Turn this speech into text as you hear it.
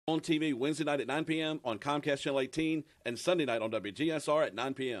On TV Wednesday night at 9 p.m. on Comcast Channel 18 and Sunday night on WGSR at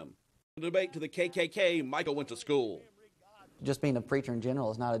 9 p.m. The debate to the KKK, Michael went to school. Just being a preacher in general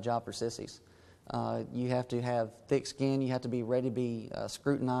is not a job for sissies. You have to have thick skin. You have to be ready to be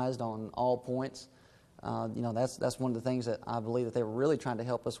scrutinized on all points. That's one of the things that I believe that they were really trying to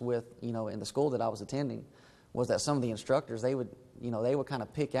help us with, in the school that I was attending, was that some of the instructors, they would kind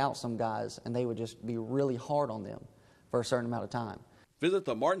of pick out some guys and they would just be really hard on them for a certain amount of time. Visit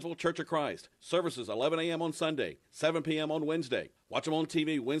the Martinsville Church of Christ. Services 11 a.m. on Sunday, 7 p.m. on Wednesday. Watch them on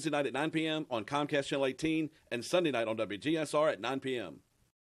TV Wednesday night at 9 p.m. on Comcast Channel 18 and Sunday night on WGSR at 9 p.m.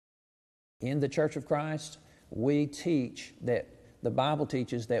 In the Church of Christ, we teach that the Bible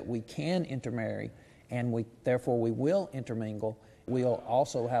teaches that we can intermarry, and therefore we will intermingle. We'll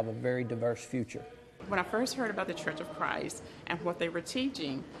also have a very diverse future. When I first heard about the Church of Christ and what they were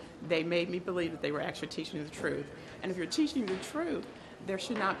teaching, they made me believe that they were actually teaching the truth. And if you're teaching the truth, there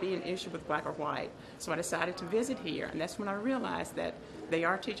should not be an issue with black or white. So I decided to visit here, and that's when I realized that they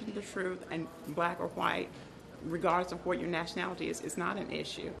are teaching the truth, and black or white, regardless of what your nationality is not an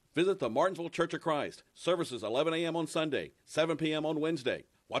issue. Visit the Martinsville Church of Christ. Services 11 a.m. on Sunday, 7 p.m. on Wednesday.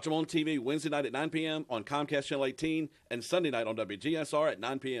 Watch them on TV Wednesday night at 9 p.m. on Comcast Channel 18 and Sunday night on WGSR at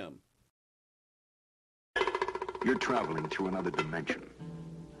 9 p.m. You're traveling to another dimension.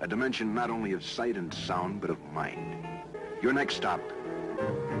 A dimension not only of sight and sound, but of mind. Your next stop.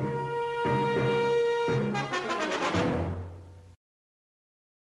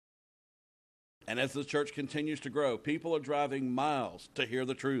 And as the church continues to grow, people are driving miles to hear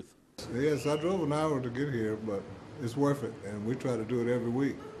the truth. Yes, I drove an hour to get here, but it's worth it, and we try to do it every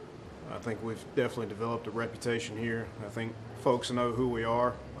week. I think we've definitely developed a reputation here. I think folks know who we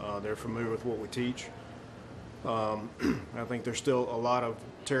are. They're familiar with what we teach. I think there's still a lot of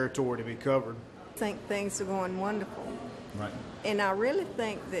territory to be covered. I think things are going wonderful. Right. And I really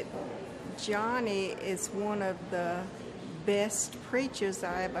think that Johnny is one of the best preachers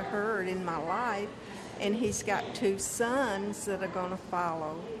I ever heard in my life, and he's got 2 sons that are going to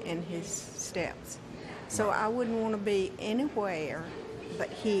follow in his steps. So I wouldn't want to be anywhere but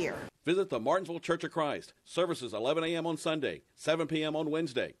here. Visit the Martinsville Church of Christ. Services 11 a.m. on Sunday, 7 p.m. on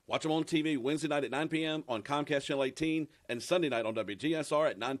Wednesday. Watch them on TV Wednesday night at 9 p.m. on Comcast Channel 18 and Sunday night on WGSR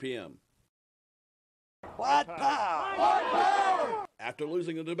at 9 p.m. What power? What power? After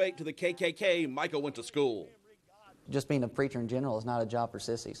losing the debate to the KKK, Michael went to school. Just being a preacher in general is not a job for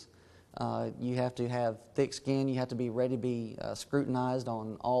sissies. You have to have thick skin. You have to be ready to be scrutinized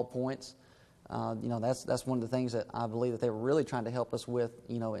on all points. That's one of the things that I believe that they were really trying to help us with,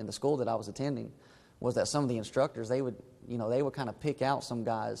 in the school that I was attending, was that some of the instructors, they would kind of pick out some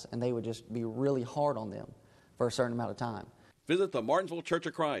guys and they would just be really hard on them for a certain amount of time. Visit the Martinsville Church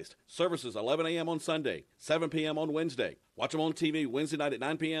of Christ. Services 11 a.m. on Sunday, 7 p.m. on Wednesday. Watch them on TV Wednesday night at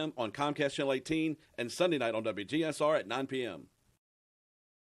 9 p.m. on Comcast Channel 18 and Sunday night on WGSR at 9 p.m.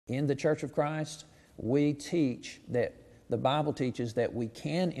 In the Church of Christ, we teach that the Bible teaches that we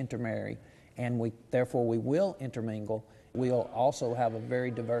can intermarry, and therefore we will intermingle. We'll also have a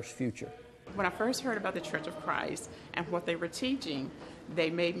very diverse future. When I first heard about the Church of Christ and what they were teaching, they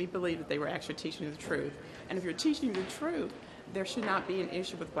made me believe that they were actually teaching the truth. And if you're teaching the truth, there should not be an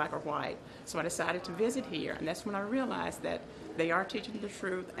issue with black or white. So I decided to visit here, and that's when I realized that they are teaching the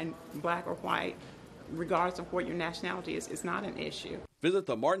truth, and black or white, regardless of what your nationality is not an issue. Visit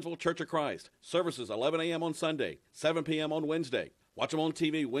the Martinsville Church of Christ. Services 11 a.m. on Sunday, 7 p.m. on Wednesday. Watch them on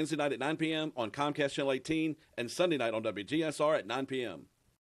TV Wednesday night at 9 p.m. on Comcast Channel 18 and Sunday night on WGSR at 9 p.m.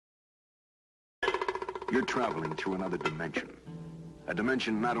 You're traveling to another dimension. A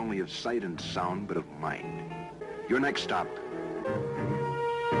dimension not only of sight and sound, but of mind. Your next stop.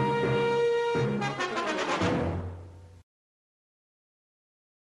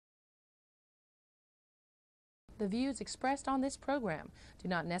 The views expressed on this program do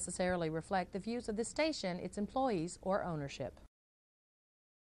not necessarily reflect the views of the station, its employees, or ownership.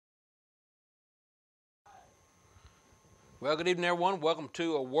 Well, good evening, everyone. Welcome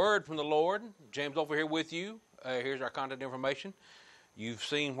to A Word from the Lord. James over here with you. Here's our contact information. You've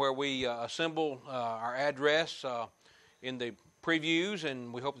seen where we assemble our address in the previews,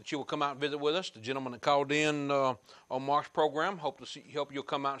 and we hope that you will come out and visit with us. The gentleman that called in on Mark's program, hope you'll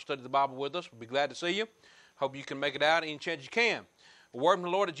come out and study the Bible with us. We'll be glad to see you. Hope you can make it out any chance you can.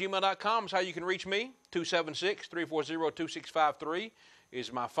 wordfromthelord@gmail.com is how you can reach me. 276-340-2653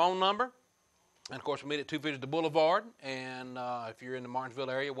 is my phone number. And, of course, we meet at 250 Boulevard. And if you're in the Martinsville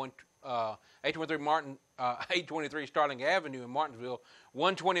area, 823 Starling Avenue in Martinsville,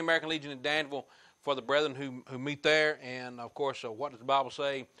 120 American Legion in Danville for the brethren who meet there. And, of course, What Does the Bible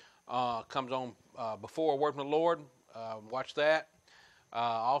Say comes on before A Word from the Lord. Watch that.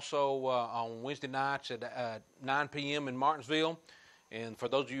 Also on Wednesday nights at 9 p.m. in Martinsville. And for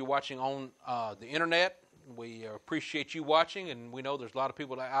those of you watching on the internet, we appreciate you watching, and we know there's a lot of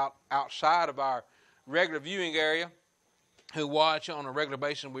people outside of our regular viewing area who watch on a regular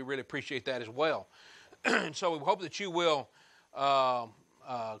basis, and we really appreciate that as well. And so we hope that you will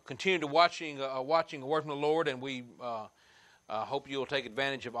continue to watching a Word from the Lord, and we hope you will take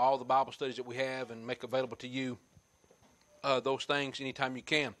advantage of all the Bible studies that we have and make available to you those things anytime you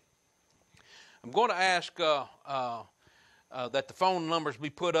can. I'm going to ask that the phone numbers be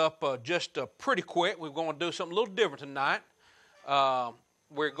put up just pretty quick. We're going to do something a little different tonight.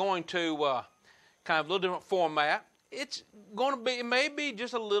 We're going to kind of a little different format. It's going to be, it may be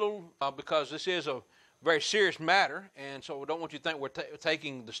just a little, because this is a very serious matter, and so we don't want you to think we're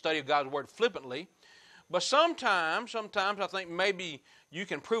taking the study of God's Word flippantly. But sometimes I think maybe you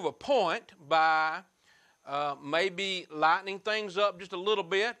can prove a point by maybe lightening things up just a little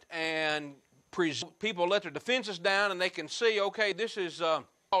bit, and people let their defenses down, and they can see, okay, this is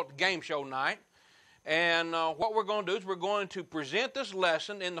called game show night. And what we're going to do is we're going to present this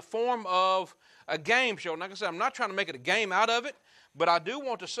lesson in the form of a game show. And like I said, I'm not trying to make it a game out of it, but I do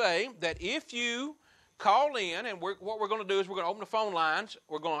want to say that if you call in, and what we're going to do is we're going to open the phone lines,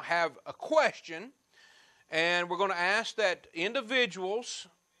 we're going to have a question, and we're going to ask that individuals,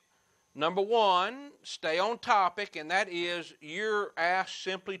 number one, stay on topic, and that is you're asked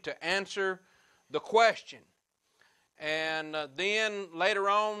simply to answer the question. And then later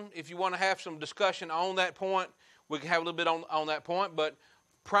on, if you want to have some discussion on that point, we can have a little bit on that point. But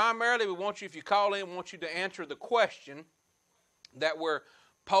primarily, we want you, if you call in, we want you to answer the question that we're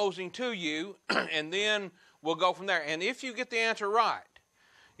posing to you, and then we'll go from there. And if you get the answer right,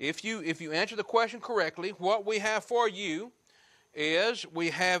 if you answer the question correctly, what we have for you is we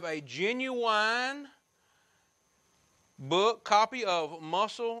have a genuine book copy of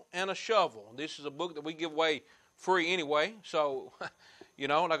Muscle and a Shovel. This is a book that we give away free anyway, so like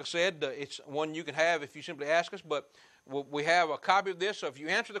I said, it's one you can have if you simply ask us. But we have a copy of this, so if you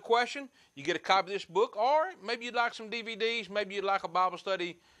answer the question, you get a copy of this book, or maybe you'd like some DVDs, maybe you'd like a Bible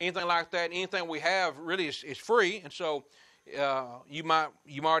study, anything like that. Anything we have really is free, and so you might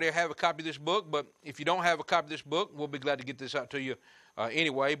already have a copy of this book. But if you don't have a copy of this book, we'll be glad to get this out to you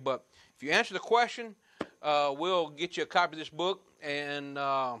anyway. But if you answer the question, we'll get you a copy of this book, and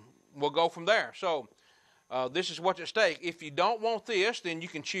we'll go from there. So this is what's at stake. If you don't want this, then you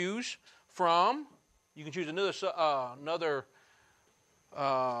can choose another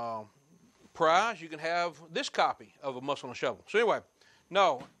prize. You can have this copy of A Muscle and a Shovel. So anyway,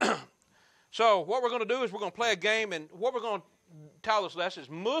 no. So what we're going to do is we're going to play a game, and what we're going to title this lesson is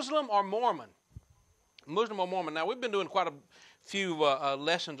Muslim or Mormon. Muslim or Mormon. Now, we've been doing quite a few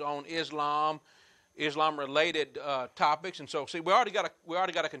lessons on Islam-related topics, and so see, we already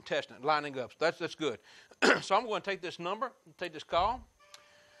got a contestant lining up. So that's good. So I'm going to take this number, take this call.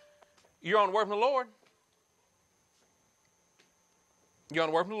 You're on the Word from the Lord. You're on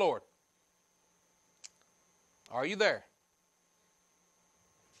the Word from the Lord. Are you there?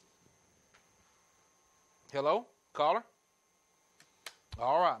 Hello, caller.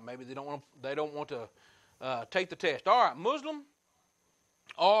 All right, maybe they don't want to take the test. All right, Muslim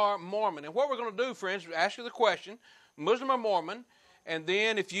or Mormon. And what we're going to do, friends, is ask you the question, Muslim or Mormon, and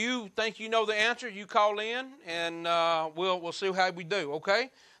then if you think you know the answer, you call in, and we'll see how we do,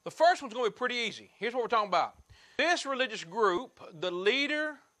 okay? The first one's going to be pretty easy. Here's what we're talking about. This religious group, the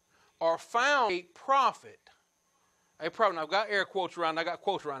leader or founder, a prophet. A prophet. Now, I've got air quotes around. I got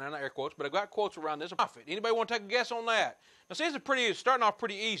quotes around there, not air quotes, but I've got quotes around this. A prophet. Anybody want to take a guess on that? Now, see, it's starting off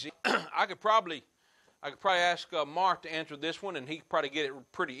pretty easy. I could probably ask Mark to answer this one, and he could probably get it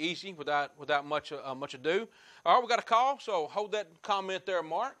pretty easy without much ado. All right, we got a call, so hold that comment there,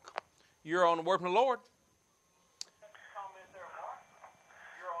 Mark. You're on the Word from the Lord.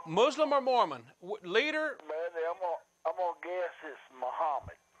 Muslim or Mormon? Leader? I'm gonna guess it's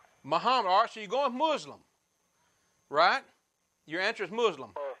Muhammad. Muhammad. All right, so you're going Muslim, right? Your answer is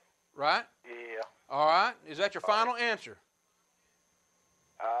Muslim, right? Yeah. All right. Is that your final answer?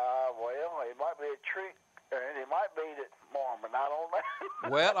 Well, it might be a trick, and it might be that Mormon. I don't know.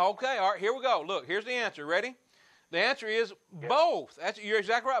 Well, okay. All right, here we go. Look, here's the answer. Ready? The answer is both. You're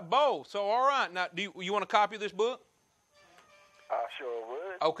exactly right. Both. So, all right. Now, do you want a copy of this book? I sure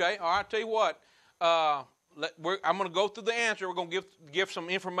would. Okay. All right. I'll tell you what. I'm going to go through the answer. We're going to give some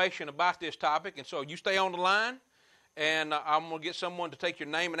information about this topic, and so you stay on the line, and I'm going to get someone to take your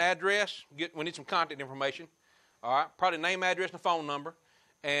name and address. We need some contact information. All right. Probably name, address, and a phone number,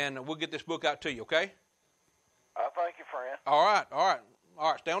 and we'll get this book out to you. Okay. Thank you, friend. All right.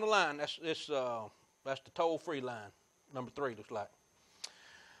 Stay on the line. That's the toll-free line, number 3, looks like.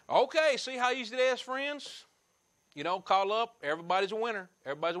 Okay, see how easy it is, friends? You know, call up, everybody's a winner.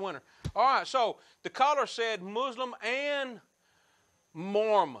 Everybody's a winner. All right, so the caller said Muslim and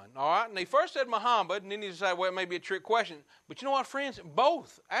Mormon. All right, and he first said Muhammad, and then he decided, well, it may be a trick question. But you know what, friends?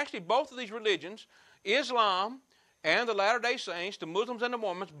 Both of these religions, Islam and the Latter-day Saints, the Muslims and the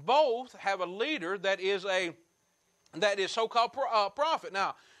Mormons, both have a leader that is so-called prophet.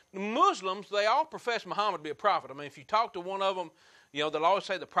 Now, the Muslims, they all profess Muhammad to be a prophet. I mean, if you talk to one of them, you know, they'll always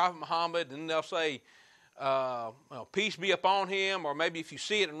say the Prophet Muhammad, and they'll say, peace be upon him, or maybe if you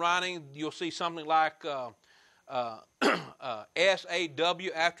see it in writing, you'll see something like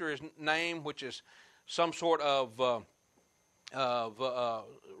S-A-W after his name, which is some sort of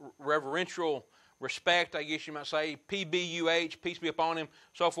reverential respect, I guess you might say, P-B-U-H, peace be upon him,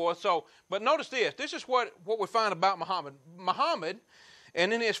 so forth. So, but notice this. This is what we find about Muhammad. Muhammad, and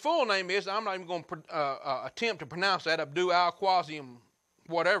then his full name is, I'm not even going to attempt to pronounce that, Abdul al-Qasim,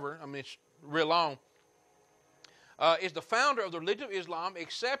 whatever. I mean, it's real long. Is the founder of the religion of Islam,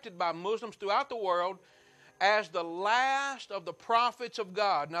 accepted by Muslims throughout the world as the last of the prophets of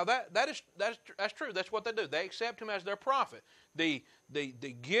God. Now that's true. That's what they do. They accept him as their prophet, the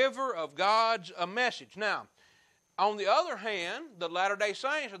giver of God's message. Now, on the other hand, the Latter-day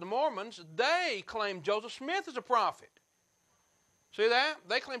Saints or the Mormons, they claim Joseph Smith as a prophet. See that?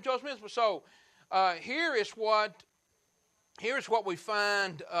 They claim Joseph Smith. So here is what we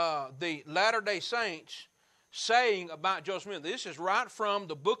find the Latter-day Saints saying about Joseph Smith. This is right from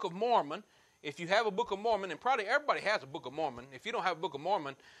the Book of Mormon. If you have a Book of Mormon, and probably everybody has a Book of Mormon. If you don't have a Book of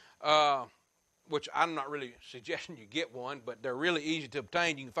Mormon, which I'm not really suggesting you get one, but they're really easy to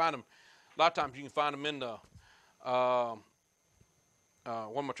obtain. You can find them, a lot of times you can find them in the, what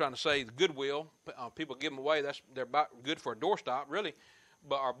am I trying to say, the Goodwill. People give them away. They're about good for a doorstop, really,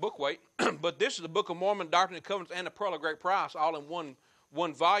 but our book weight. But this is the Book of Mormon, Doctrine and Covenants, and the Pearl of Great Price, all in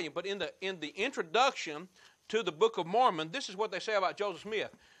one volume. But in the introduction to the Book of Mormon, this is what they say about Joseph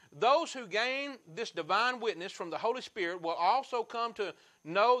Smith. Those who gain this divine witness from the Holy Spirit will also come to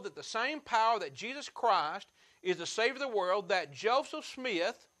know that the same power that Jesus Christ is the Savior of the world, that Joseph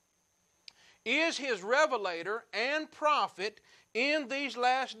Smith is his revelator and prophet in these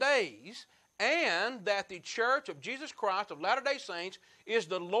last days, and that the Church of Jesus Christ of Latter-day Saints is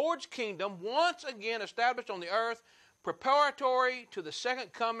the Lord's kingdom once again established on the earth, preparatory to the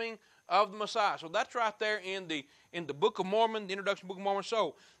second coming of the Messiah. So that's right there in the Book of Mormon, the introduction to the Book of Mormon.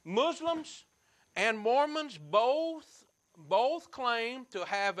 So Muslims and Mormons both claim to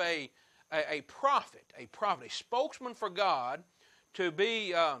have a prophet, a spokesman for God, to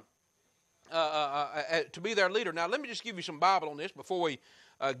be their leader. Now, let me just give you some Bible on this before we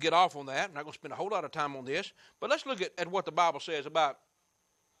get off on that. I'm not going to spend a whole lot of time on this, but let's look at what the Bible says about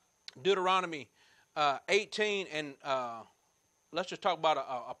Deuteronomy 18 and let's just talk about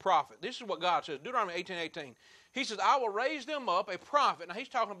a prophet. This is what God says, Deuteronomy 18:18. He says, I will raise them up a prophet. Now, he's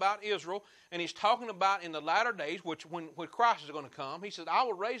talking about Israel, and he's talking about in the latter days, when Christ is going to come. He says, I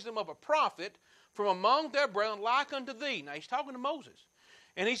will raise them up a prophet from among their brethren like unto thee. Now, he's talking to Moses.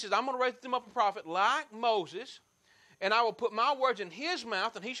 And he says, I'm going to raise them up a prophet like Moses, and I will put my words in his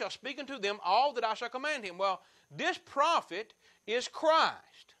mouth, and he shall speak unto them all that I shall command him. Well, this prophet is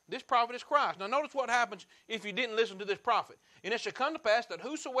Christ. This prophet is Christ. Now, notice what happens if you didn't listen to this prophet. And it shall come to pass that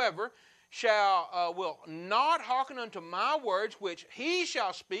whosoever will not hearken unto my words, which he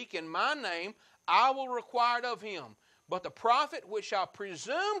shall speak in my name, I will require it of him. But the prophet which shall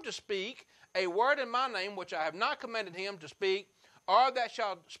presume to speak a word in my name, which I have not commanded him to speak, or that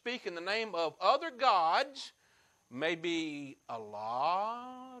shall speak in the name of other gods, maybe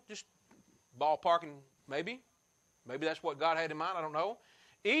Allah, just ballparking, maybe that's what God had in mind, I don't know.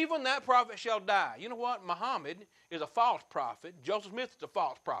 Even that prophet shall die. You know what? Muhammad is a false prophet. Joseph Smith is a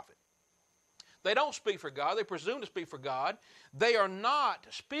false prophet. They don't speak for God. They presume to speak for God. They are not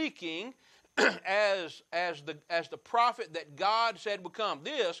speaking as the prophet that God said would come.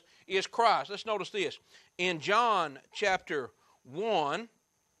 This is Christ. Let's notice this. In John chapter 1,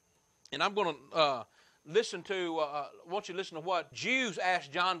 and I'm going to I want you to listen to what Jews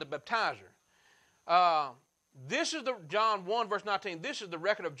asked John the Baptizer. This is John 1, verse 19. This is the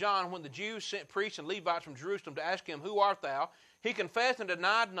record of John when the Jews sent priests and Levites from Jerusalem to ask him, who art thou? He confessed and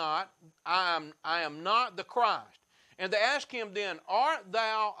denied not, I am not the Christ. And they asked him then, art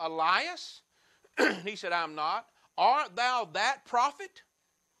thou Elias? He said, I am not. Art thou that prophet?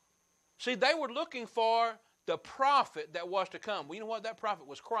 See, they were looking for the prophet that was to come. Well, you know what? That prophet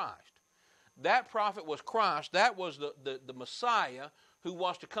was Christ. That prophet was Christ. That was the Messiah who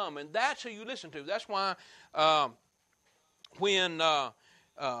was to come. And that's who you listen to. That's why when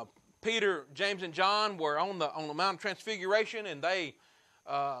Peter, James, and John were on the Mount of Transfiguration, and they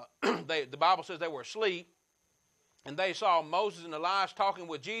the Bible says they were asleep, and they saw Moses and Elias talking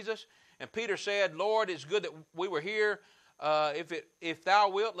with Jesus. And Peter said, Lord, it's good that we were here. If thou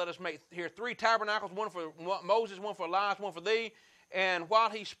wilt, let us make here 3 tabernacles, one for Moses, one for Elias, one for thee. And while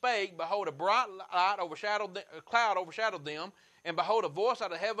he spake, behold, a bright light a cloud overshadowed them. And behold, a voice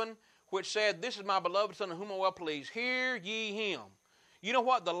out of heaven, which said, This is my beloved Son, in whom I am well pleased. Hear ye him. You know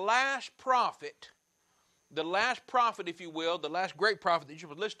what? The last prophet, if you will, the last great prophet that you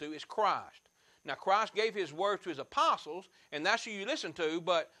should listen to is Christ. Now, Christ gave his word to his apostles, and that's who you listen to,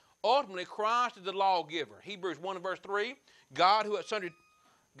 but ultimately, Christ is the lawgiver. Hebrews 1 and verse 3, God who at sundry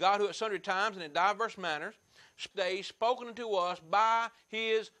times and in diverse manners days spoken unto us by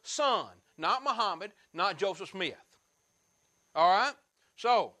his Son, not Muhammad, not Joseph Smith. All right?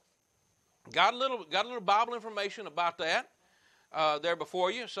 So, got a little Bible information about that there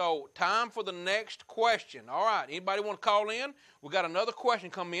before you. So, time for the next question. All right, anybody want to call in? We got another question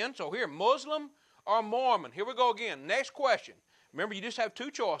come in. So here, Muslim or Mormon? Here we go again. Next question. Remember, you just have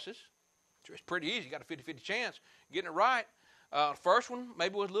 2 choices. It's pretty easy. You got a 50-50 chance getting it right. First one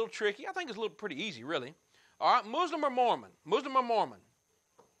maybe was a little tricky. I think it's pretty easy, really. All right, Muslim or Mormon? Muslim or Mormon?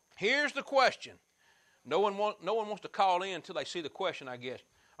 Here's the question. No one wants to call in until they see the question, I guess.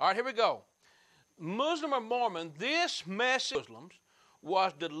 All right, here we go. Muslim or Mormon, this message Muslims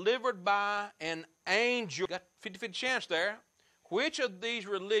was delivered by an angel. Got 50-50 chance there. Which of these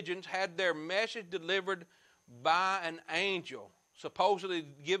religions had their message delivered by an angel? Supposedly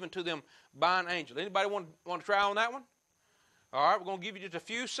given to them by an angel. Anybody want to try on that one? All right, we're going to give you just a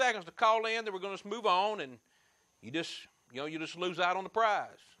few seconds to call in, then we're going to move on, and you just lose out on the prize.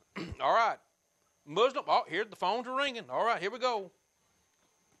 All right. Muslim, here the phones are ringing. All right, here we go.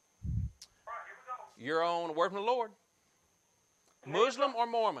 You're on a word from the Lord. Muslim or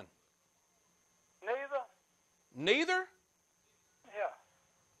Mormon? Neither? Yeah.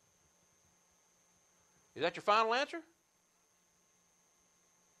 Is that your final answer?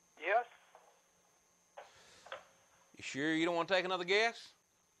 Yes. You sure you don't want to take another guess?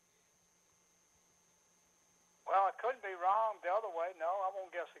 Well, it could be wrong the other way. No, I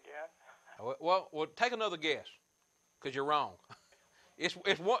won't guess again. Well, take another guess, because you're wrong. It's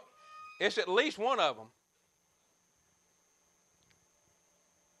at least one of them.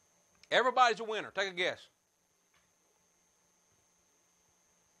 Everybody's a winner. Take a guess.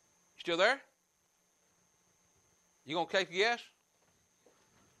 You still there? You gonna take a guess?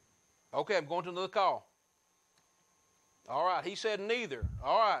 Okay, I'm going to another call. All right, he said neither.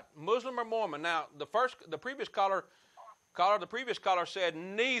 All right, Muslim or Mormon. Now, the previous caller said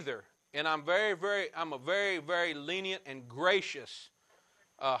neither, and I'm a very, very lenient and gracious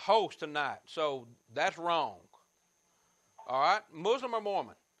host tonight. So that's wrong. All right, Muslim or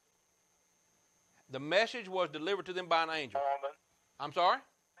Mormon. The message was delivered to them by an angel. Mormon. I'm sorry?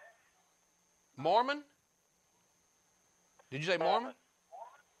 Mormon? Did you say Mormon?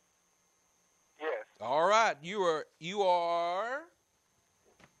 Yes. All right, you are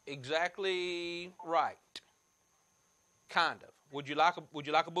exactly right. Kind of. Would you like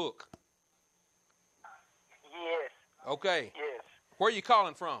a book? Yes. Okay. Yes. Where are you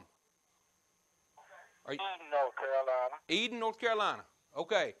calling from? Eden, North Carolina. Eden, North Carolina.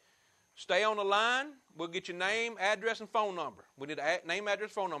 Okay. Stay on the line. We'll get your name, address, and phone number. We need a name,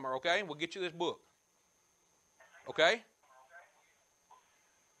 address, phone number, okay? We'll get you this book. Okay?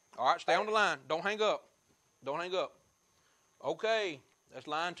 All right, stay on the line. Don't hang up. Don't hang up. Okay, that's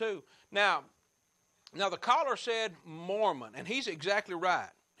line 2. Now the caller said Mormon, and he's exactly right.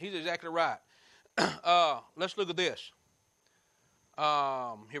 He's exactly right. Let's look at this.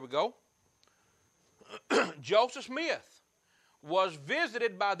 Here we go. Joseph Smith was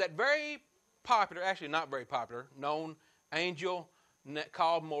visited by that very popular, actually not very popular, known angel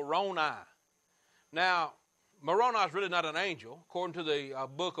called Moroni. Now, Moroni is really not an angel. According to the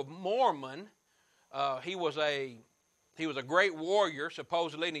Book of Mormon, he was a great warrior,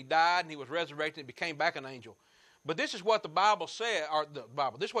 supposedly, and he died, and he was resurrected and became back an angel. But this is what the Bible says,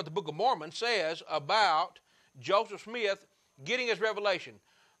 this is what the Book of Mormon says about Joseph Smith getting his revelation.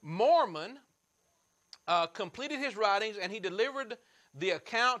 Mormon completed his writings, and he delivered the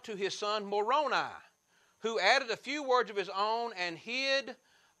account to his son Moroni, who added a few words of his own and hid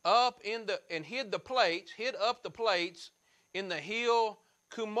up the plates in the hill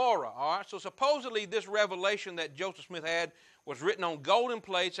Cumorah. All right. So supposedly this revelation that Joseph Smith had was written on golden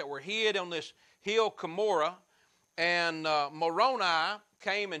plates that were hid on this hill Cumorah, and Moroni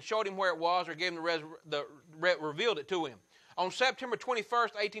came and showed him where it was, or gave him revealed it to him. On September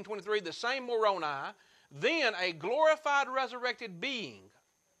 21st, 1823, the same Moroni, then a glorified resurrected being,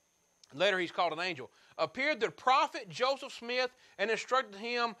 later he's called an angel, appeared the prophet Joseph Smith and instructed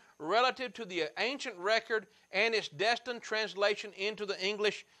him relative to the ancient record and its destined translation into the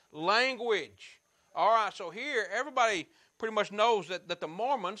English language. All right, so here everybody pretty much knows that the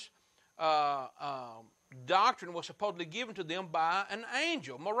Mormons' doctrine was supposedly given to them by an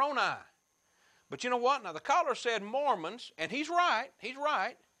angel, Moroni. But you know what? Now the caller said Mormons, and he's right.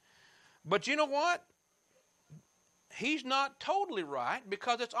 But you know what? He's not totally right,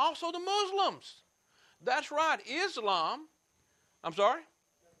 because it's also the Muslims. That's right. Islam. I'm sorry?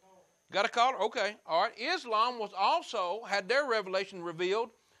 Got a caller? Okay. All right. Islam was also had their revelation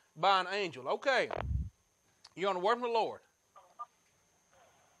revealed by an angel. Okay. You're on the word from the Lord.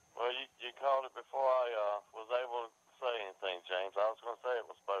 Well, you called it before I was able to say anything, James. I was going to say it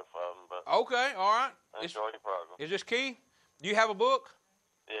was both of them, but... Okay. All right. Enjoy your program. Is this Key? Do you have a book?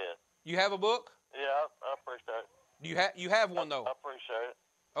 Yeah. You have a book? Yeah, I appreciate it. You have one, though? I appreciate it.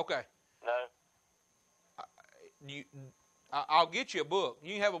 Okay. No. I'll get you a book.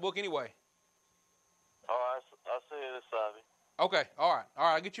 You can have a book anyway. All right, I'll see you this Sunday. Okay, all right,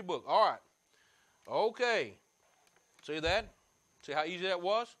 I'll get you a book. All right. Okay. See that? See how easy that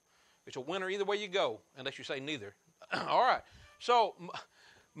was? It's a winner either way you go, unless you say neither. All right. So,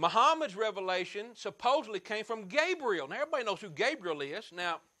 Muhammad's revelation supposedly came from Gabriel. Now, everybody knows who Gabriel is.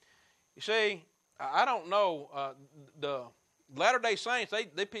 Now, you see, I don't know. The Latter-day Saints,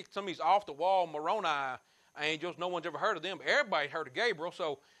 they picked some of these off-the-wall Moroni angels. No one's ever heard of them. Everybody heard of Gabriel.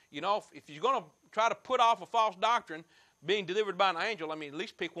 So, you know, if you're going to try to put off a false doctrine being delivered by an angel, I mean, at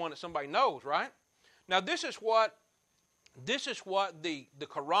least pick one that somebody knows, right? Now, this is what the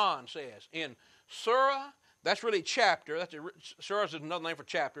Quran says in Surah. That's really chapter. Surah is another name for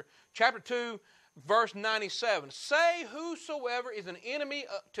chapter. Chapter 2, verse 97. Say whosoever is an enemy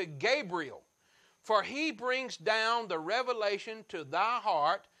to Gabriel, for he brings down the revelation to thy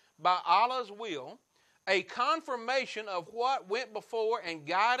heart by Allah's will, a confirmation of what went before, and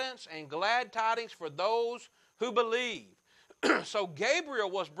guidance and glad tidings for those who believe. So Gabriel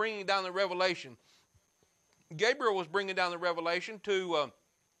was bringing down the revelation. Gabriel was bringing down the revelation to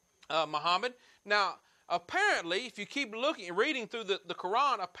Muhammad. Now, apparently, if you keep reading through the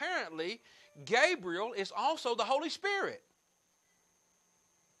Quran, apparently Gabriel is also the Holy Spirit.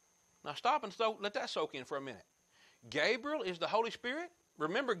 Now stop and let that soak in for a minute. Gabriel is the Holy Spirit.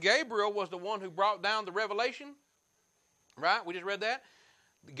 Remember, Gabriel was the one who brought down the revelation. Right? We just read that.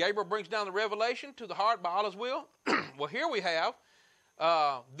 Gabriel brings down the revelation to the heart by Allah's will. Well, here we have,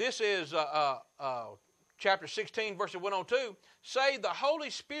 this is chapter 16, verses 1 on 2. Say, the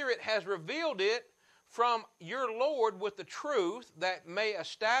Holy Spirit has revealed it from your Lord with the truth, that may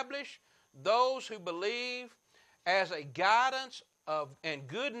establish those who believe as a guidance and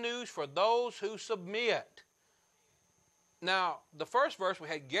good news for those who submit. Now, the first verse, we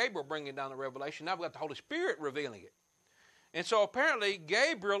had Gabriel bringing down the revelation. Now we've got the Holy Spirit revealing it. And so apparently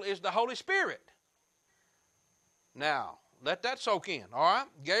Gabriel is the Holy Spirit. Now, let that soak in, all right?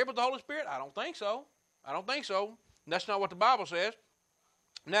 Gabriel's the Holy Spirit? I don't think so. That's not what the Bible says.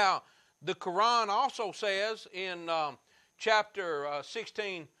 Now, the Quran also says in chapter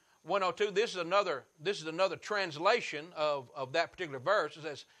 16, 102, this is another translation of that particular verse. It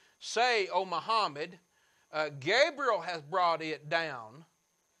says, say, O Muhammad, Gabriel has brought it down,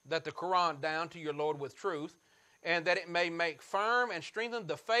 that the Quran down to your Lord with truth, and that it may make firm and strengthen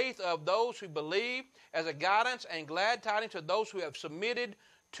the faith of those who believe, as a guidance and glad tidings to those who have submitted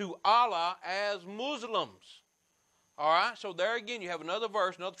to Allah as Muslims. All right, so there again you have another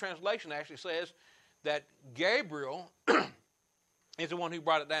verse, another translation actually says that Gabriel is the one who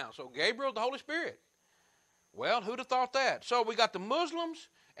brought it down. So Gabriel, the Holy Spirit. Well, who'd have thought that? So we got the Muslims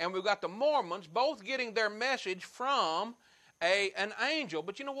and we've got the Mormons both getting their message from an angel.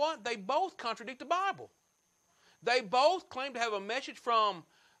 But you know what? They both contradict the Bible. They both claim to have a message from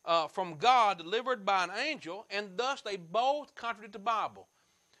God delivered by an angel, and thus they both contradict the Bible.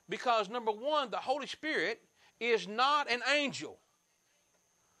 Because, number one, the Holy Spirit is not an angel.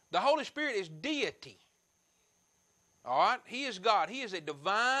 The Holy Spirit is deity. All right? He is God. He's a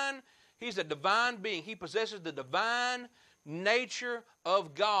divine being. He possesses the divine nature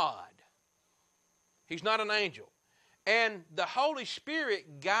of God. He's not an angel. And the Holy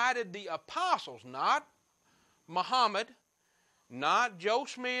Spirit guided the apostles, not Muhammad, not Joe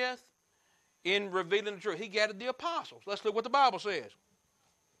Smith, in revealing the truth. He guided the apostles. Let's look what the Bible says.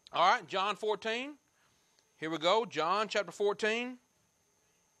 All right, John 14. Here we go, John chapter 14.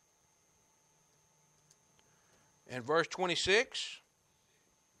 And verse 26.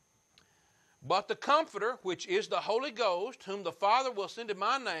 But the Comforter, which is the Holy Ghost, whom the Father will send in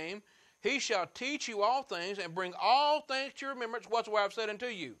my name, he shall teach you all things and bring all things to your remembrance whatsoever I've said unto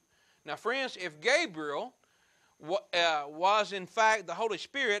you. Now, friends, if Gabriel was in fact the Holy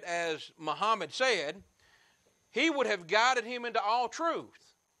Spirit, as Muhammad said, he would have guided him into all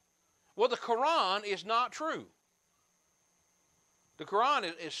truth. Well, the Quran is not true. The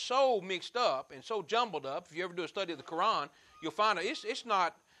Quran is so mixed up and so jumbled up. If you ever do a study of the Quran, you'll find that it's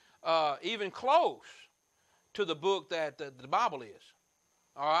not even close to the book that the Bible is.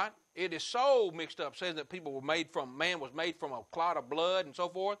 All right? It is so mixed up, saying that man was made from a clot of blood and so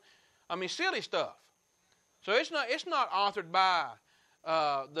forth. I mean, silly stuff. So it's not authored by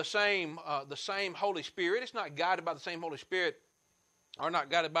the same Holy Spirit. It's not guided by the same Holy Spirit, or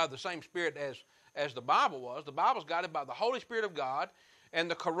not guided by the same Spirit as the Bible was. The Bible is guided by the Holy Spirit of God, and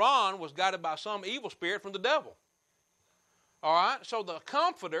the Quran was guided by some evil spirit from the devil. All right? So the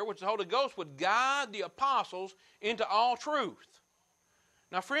Comforter, which is the Holy Ghost, would guide the apostles into all truth.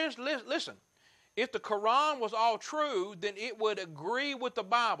 Now, friends, listen. If the Quran was all true, then it would agree with the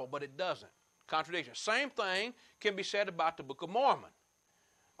Bible, but it doesn't. Contradiction. Same thing can be said about the Book of Mormon.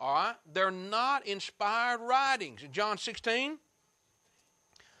 All right? They're not inspired writings. In John 16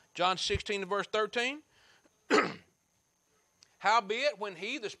 and verse 13, howbeit, when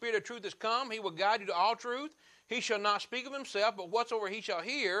he, the Spirit of truth, is come, he will guide you to all truth. He shall not speak of himself, but whatsoever he shall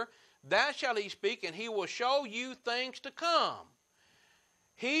hear, that shall he speak, and he will show you things to come.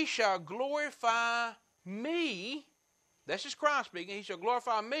 He shall glorify me. This is Christ speaking. He shall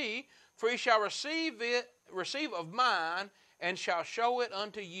glorify me, for he shall receive of mine, and shall show it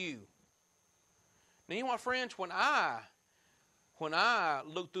unto you. Now, you know what, friends? When I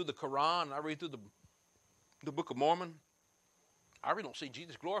look through the Quran, and I read through the Book of Mormon, I really don't see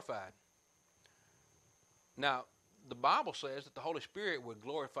Jesus glorified. Now, the Bible says that the Holy Spirit would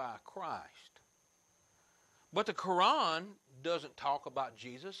glorify Christ. But the Quran doesn't talk about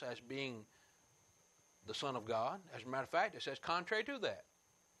Jesus as being the Son of God. As a matter of fact, it says contrary to that.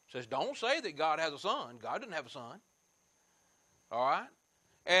 It says, don't say that God has a son. God didn't have a son. All right?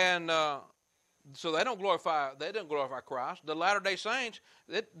 And so they don't glorify Christ. The Latter-day Saints,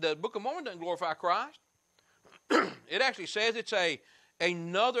 the Book of Mormon doesn't glorify Christ. It actually says it's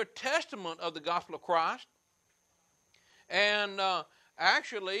another testament of the gospel of Christ. And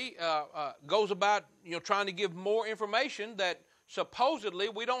actually goes about trying to give more information that supposedly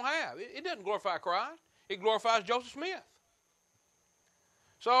we don't have. It doesn't glorify Christ. It glorifies Joseph Smith.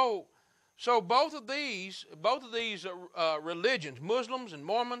 So both of these religions, Muslims and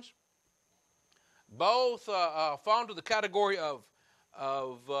Mormons, both fall into the category of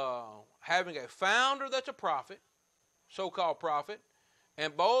having a founder that's a prophet, so-called prophet,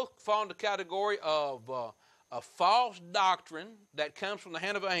 and both fall into the category of a false doctrine that comes from the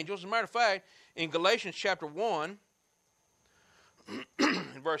hand of angels. As a matter of fact, in Galatians chapter 1,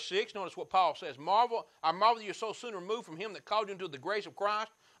 in verse 6, notice what Paul says. I marvel that you're so soon removed from him that called you into the grace of Christ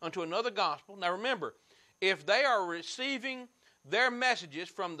unto another gospel. Now remember, if they are receiving their messages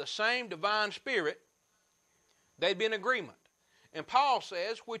from the same divine Spirit, they'd be in agreement. And Paul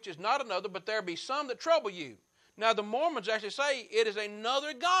says, which is not another, but there be some that trouble you. Now the Mormons actually say it is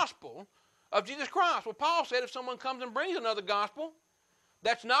another gospel of Jesus Christ. Well, Paul said if someone comes and brings another gospel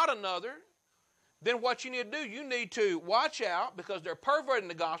that's not another, then what you need to do, you need to watch out, because they're perverting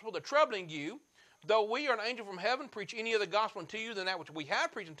the gospel, they're troubling you. Though we are an angel from heaven, preach any other gospel unto you than that which we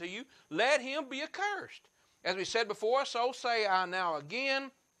have preached unto you, let him be accursed. As we said before, so say I now again,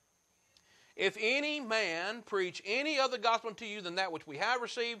 if any man preach any other gospel unto you than that which we have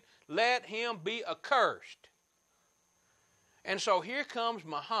received, let him be accursed. And so here comes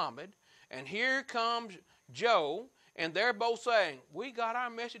Muhammad, and here comes Joe, and they're both saying, we got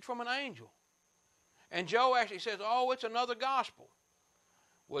our message from an angel. And Joe actually says, oh, it's another gospel.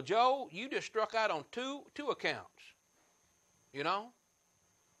 Well, Joe, you just struck out on two accounts.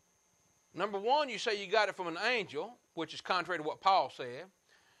 Number one, you say you got it from an angel, which is contrary to what Paul said.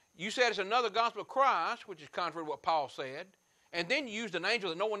 You said it's another gospel of Christ, which is contrary to what Paul said. And then you used an angel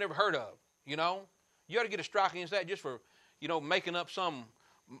that no one ever heard of. You ought to get a strike against that just for, making up some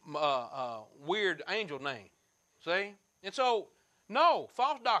weird angel name. See? And so, no,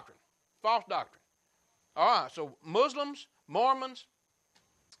 false doctrine. False doctrine. All right, so Muslims, Mormons,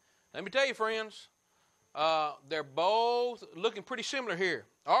 let me tell you, friends, they're both looking pretty similar here.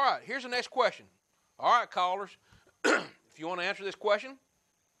 All right, here's the next question. All right, callers, if you want to answer this question,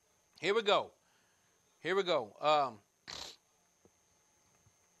 here we go.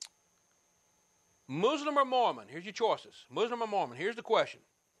 Muslim or Mormon? Here's your choices. Muslim or Mormon? Here's the question.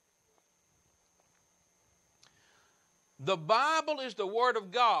 The Bible is the Word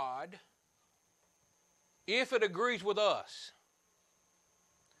of God if it agrees with us.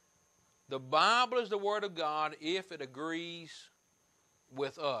 The Bible is the Word of God if it agrees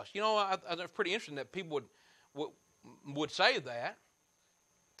with us. You know, I think it's pretty interesting that people would say that.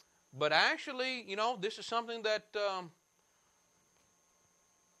 But actually, you know, this is something that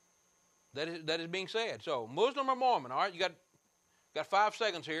that is being said. So, Muslim or Mormon, all right, you got 5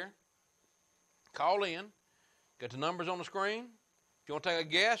 seconds here. Call in. Got the numbers on the screen. If you want to take a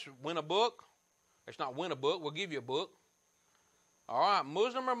guess, win a book. It's not win a book. We'll give you a book. All right,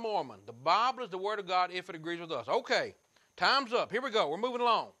 Muslim or Mormon. The Bible is the Word of God if it agrees with us. Okay, time's up. Here we go. We're moving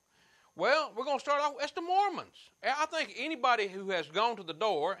along. Well, we're going to start off. It's the Mormons. I think anybody who has gone to the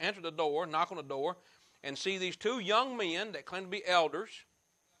door, entered the door, knock on the door, and see these 2 young men that claim to be elders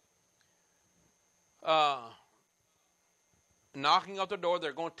knocking at their door,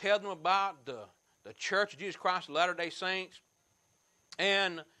 they're going to tell them about the Church of Jesus Christ of Latter-day Saints.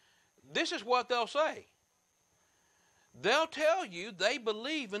 And this is what they'll say. They'll tell you they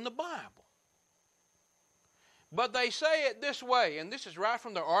believe in the Bible. But they say it this way, and this is right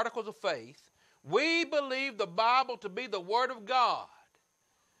from their Articles of Faith. We believe the Bible to be the Word of God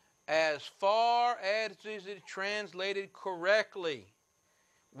as far as it is translated correctly.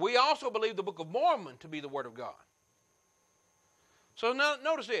 We also believe the Book of Mormon to be the Word of God. So now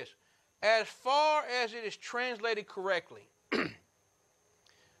notice this. As far as it is translated correctly.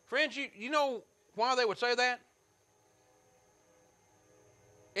 Friends, you know why they would say that?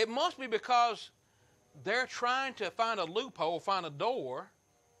 It must be because they're trying to find a loophole, find a door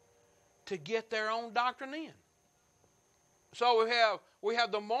to get their own doctrine in. So we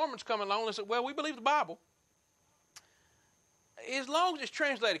have the Mormons coming along and say, well, we believe the Bible as long as it's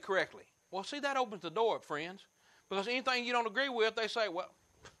translated correctly. Well, see, that opens the door up, friends, because anything you don't agree with, they say, well,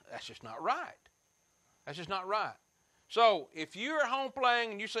 that's just not right. That's just not right. So if you're at home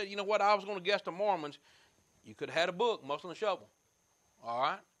playing and you say, you know what, I was going to guess the Mormons, you could have had a book, Muscle and Shovel. All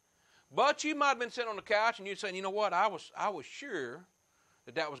right? But you might have been sitting on the couch and you're saying, you know what, I was sure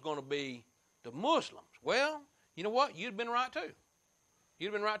that was going to be the Muslims. Well, you know what, you'd been right too.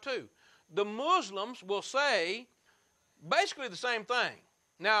 You'd been right too. The Muslims will say basically the same thing.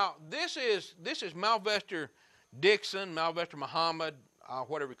 Now, this is Malvester Dixon, Malvester Muhammad,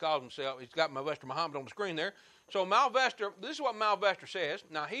 whatever he calls himself. He's got Malvester Muhammad on the screen there. So Malvester, this is what Malvester says.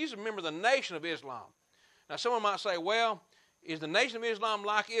 Now, he's a member of the Nation of Islam. Now, someone might say, well, is the Nation of Islam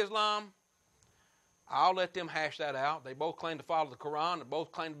like Islam? I'll let them hash that out. They both claim to follow the Quran. They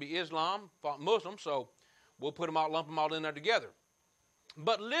both claim to be Muslims, so we'll lump them all in there together.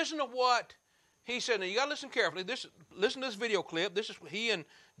 But listen to what he said. Now, you got to listen carefully. Listen to this video clip. This is he and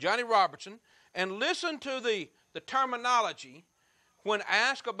Johnny Robertson. And listen to the terminology when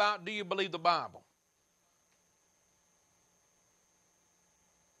asked about, do you believe the Bible?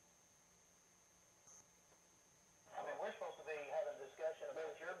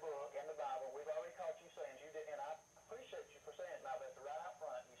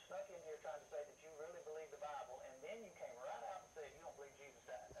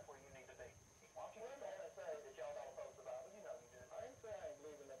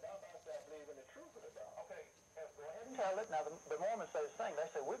 Now, the Mormons say the same. They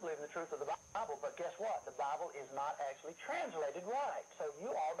say, we believe in the truth of the Bible, but guess what? The Bible is not actually translated right. So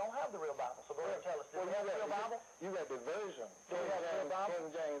you all don't have the real Bible. So go ahead and tell us, do you have the real Bible? You got the version. Do you have the real Bible? King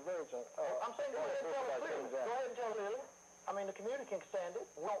James Version. I'm saying go ahead and tell us clearly. Go ahead and tell us clearly. I mean, the community can stand it.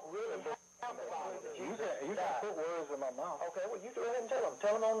 We don't really have the Bible. You can put words in my mouth. Okay, well, you go ahead and tell them.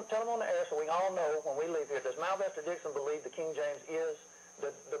 Tell them on the air so we all know when we leave here. Does Malvester Dixon believe the King James is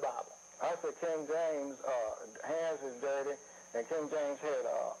the Bible? I said King James' hands is dirty, and King James had,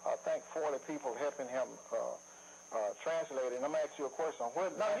 I think, 40 people helping him translate it. And I'm going to ask you a question.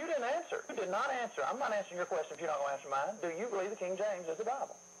 No, you didn't answer. You did not answer. I'm not answering your question if you're not going to answer mine. Do you believe the King James is the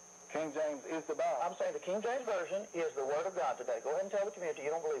Bible? King James is the Bible. I'm saying the King James Version is the Word of God today. Go ahead and tell the community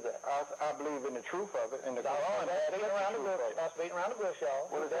you don't believe that. I believe in the truth of it. And the that's beating around the bush. That's beating around the bush, y'all.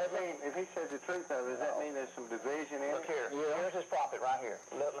 What does that mean? If he says the truth of it, does that mean there's some division in it? Look here. Yeah. Here's his prophet right here.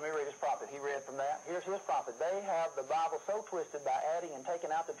 Let me read his prophet. He read from that. Here's his prophet. They have the Bible so twisted by adding and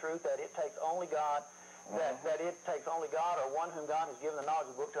taking out the truth that it takes only God that it takes only God or one whom God has given the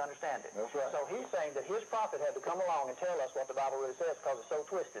knowledge of the book to understand it. That's right. So he's saying that his prophet had to come along and tell us what the Bible really says because it's so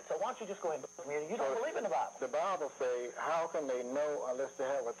twisted. So why don't you just go ahead and believe you don't believe in the Bible. The Bible says, how can they know unless they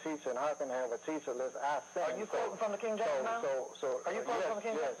have a teacher, and how can they have a teacher unless I send? Are you quoting from the King James now? Are you quoting from the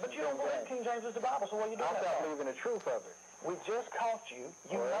King James? But you don't believe King James is the Bible, so what are you doing that for? I believe in the truth of it. We just caught you.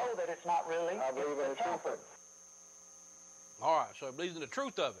 You know that it's not really. I believe in the truth of it. All right, so he believes in the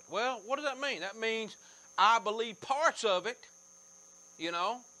truth of it. Well, what does that mean? That means I believe parts of it, you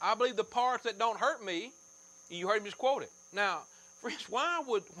know. I believe the parts that don't hurt me. You heard him just quote it. Now, friends, why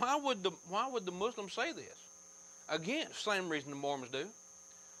would the Muslims say this? Again, same reason the Mormons do.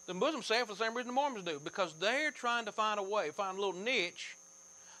 The Muslims say it for the same reason the Mormons do, because they're trying to find a way, find a little niche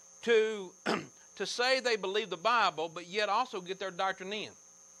to to say they believe the Bible, but yet also get their doctrine in.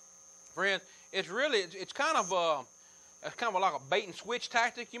 Friends, it's kind of like a bait and switch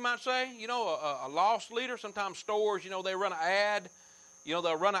tactic, you might say. You know, a lost leader. Sometimes stores, they run an ad.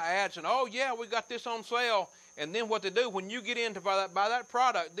 They'll run an ad saying, "Oh yeah, we got this on sale." And then what they do when you get in to buy that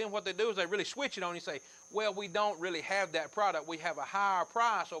product, then what they do is they really switch it on you and say, "Well, we don't really have that product. We have a higher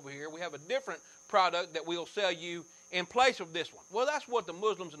price over here. We have a different product that we'll sell you in place of this one." Well, that's what the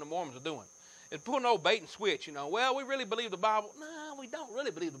Muslims and the Mormons are doing. It's putting old bait and switch, Well, we really believe the Bible. No, we don't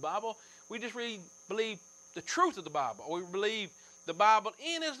really believe the Bible. We just really believe the truth of the Bible. We believe the Bible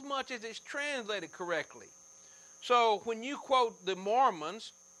in as much as it's translated correctly. So when you quote the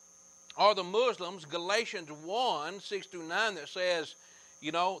Mormons or the Muslims, Galatians 1:6-9, that says,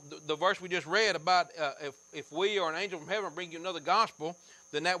 the verse we just read about if we or an angel from heaven bring you another gospel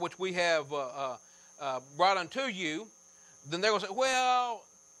than that which we have brought unto you, then they're going to say, well,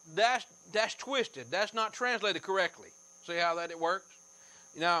 that's twisted. That's not translated correctly. See how that it works?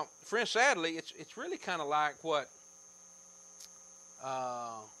 Now, friends, sadly, it's really kind of like what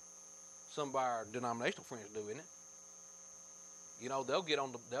some of our denominational friends do, isn't it? They'll get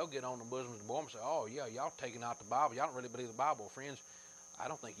on the Muslims and Mormons and say, "Oh yeah, y'all taking out the Bible. Y'all don't really believe the Bible." Friends, I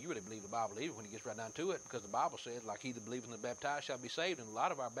don't think you really believe the Bible either when it gets right down to it, because the Bible says, "Like he that believeth and is baptized shall be saved," and a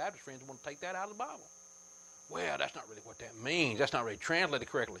lot of our Baptist friends want to take that out of the Bible. Well, that's not really what that means. That's not really translated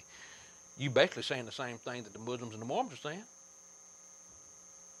correctly. You basically saying the same thing that the Muslims and the Mormons are saying.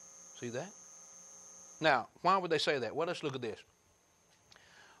 See that? Now, why would they say that? Well, let's look at this.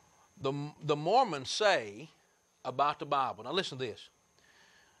 The Mormons say about the Bible. Now, listen to this.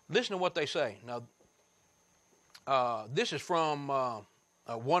 Listen to what they say. Now, this is from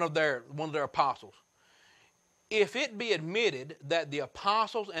one of their apostles. If it be admitted that the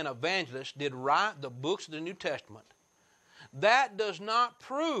apostles and evangelists did write the books of the New Testament, that does not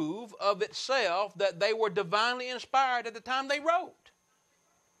prove of itself that they were divinely inspired at the time they wrote.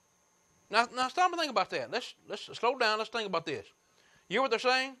 Now stop and think about that. Let's slow down. Let's think about this. You hear what they're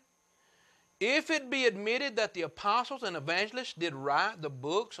saying? If it be admitted that the apostles and evangelists did write the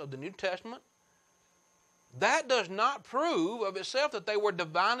books of the New Testament, that does not prove of itself that they were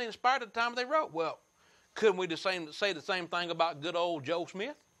divinely inspired at the time they wrote. Well, couldn't we say the same thing about good old Joe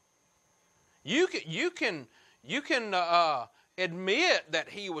Smith? You can admit that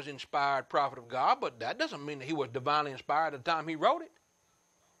he was inspired prophet of God, but that doesn't mean that he was divinely inspired at the time he wrote it.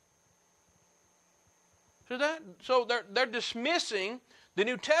 So they're dismissing the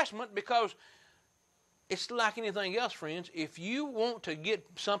New Testament because it's like anything else, friends. If you want to get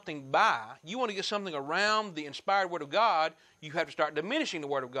something you want to get something around the inspired Word of God, you have to start diminishing the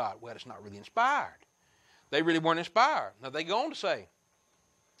Word of God. Well, it's not really inspired. They really weren't inspired. Now they go on to say,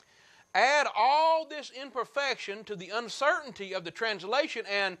 add all this imperfection to the uncertainty of the translation,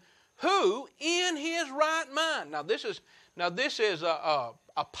 and who in his right mind? Now this is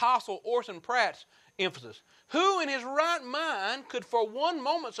Apostle Orson Pratt's emphasis. Who in his right mind could for one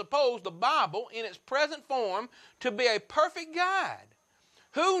moment suppose the Bible in its present form to be a perfect guide?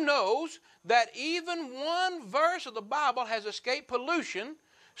 Who knows that even one verse of the Bible has escaped pollution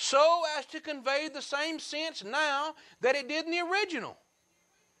so as to convey the same sense now that it did in the original?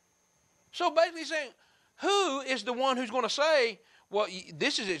 So basically saying, who is the one who's going to say, well,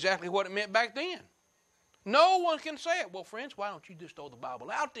 this is exactly what it meant back then? No one can say it. Well, friends, why don't you just throw the Bible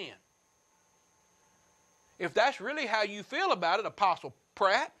out then? If that's really how you feel about it, Apostle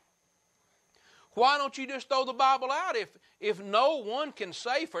Pratt, why don't you just throw the Bible out? If no one can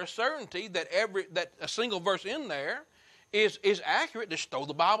say for certainty that a single verse in there is accurate, just throw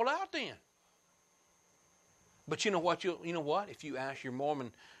the Bible out then. But you know what? If you ask your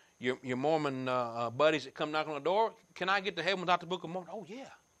Mormon buddies that come knock on the door, can I get to heaven without the Book of Mormon? Oh yeah,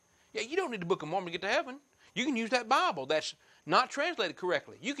 you don't need the Book of Mormon to get to heaven. You can use that Bible that's not translated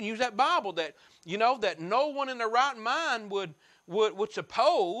correctly. You can use that Bible that that no one in their right mind would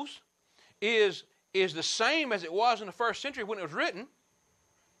suppose is the same as it was in the first century when it was written.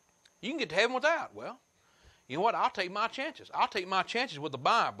 You can get to heaven without. Well, you know what? I'll take my chances. I'll take my chances with the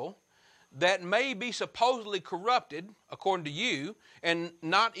Bible that may be supposedly corrupted, according to you, and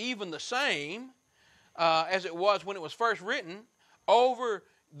not even the same as it was when it was first written, over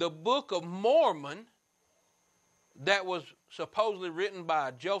the Book of Mormon that was supposedly written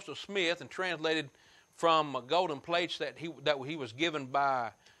by Joseph Smith and translated from golden plates that he was given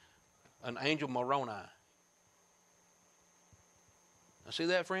by an angel Moroni. Now see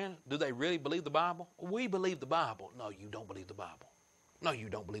that, friends? Do they really believe the Bible? We believe the Bible. No, you don't believe the Bible. No, you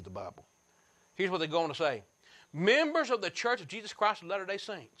don't believe the Bible. Here's what they're going to say. members of the Church of Jesus Christ of Latter-day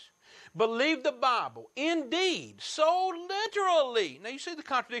Saints, believe the Bible, indeed, so literally. Now you see the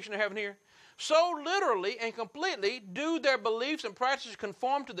contradiction they're having here? So literally and completely do their beliefs and practices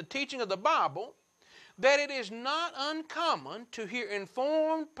conform to the teaching of the Bible that it is not uncommon to hear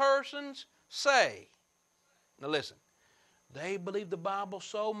informed persons say, now listen, they believe the Bible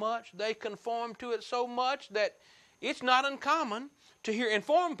so much, they conform to it so much that it's not uncommon to hear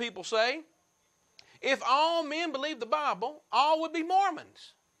informed people say, if all men believe the Bible, all would be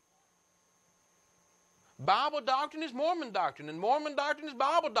Mormons. Bible doctrine is Mormon doctrine, and Mormon doctrine is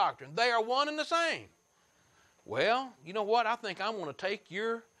Bible doctrine. They are one and the same. Well, you know what? I think I'm going to take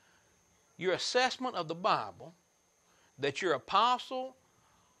your assessment of the Bible that your apostle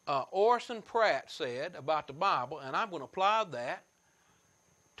Orson Pratt said about the Bible, and I'm going to apply that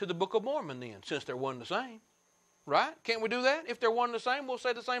to the Book of Mormon then, since they're one and the same. Right? Can't we do that? If they're one and the same, we'll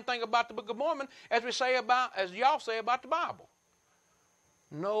say the same thing about the Book of Mormon as y'all say about the Bible.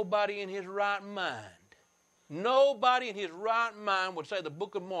 Nobody in his right mind would say the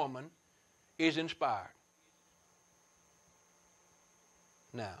Book of Mormon is inspired.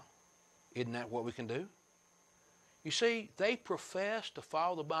 Now, isn't that what we can do? You see, they profess to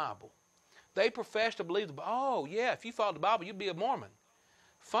follow the Bible. They profess to believe the Bible. Oh, yeah, if you follow the Bible, you'd be a Mormon.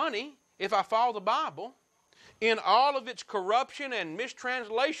 Funny, if I follow the Bible, in all of its corruption and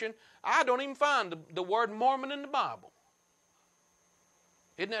mistranslation, I don't even find the word Mormon in the Bible.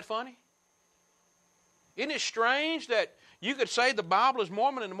 Isn't that funny? Isn't it strange that you could say the Bible is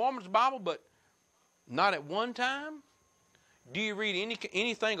Mormon and the Mormon's Bible, but not at one time? Do you read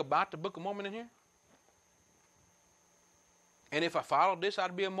anything about the Book of Mormon in here? And if I followed this,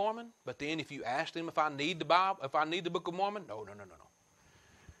 I'd be a Mormon. But then if you ask them if I need the Bible, if I need the Book of Mormon, no.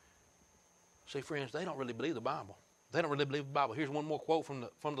 See, friends, they don't really believe the Bible. They don't really believe the Bible. Here's one more quote from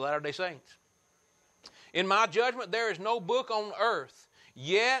the Latter-day Saints. In my judgment, there is no book on earth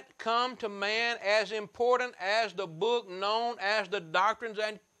yet come to man as important as the book known as the Doctrines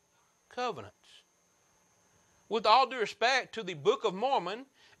and Covenants. With all due respect to the Book of Mormon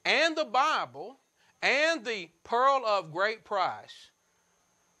and the Bible and the Pearl of Great Price,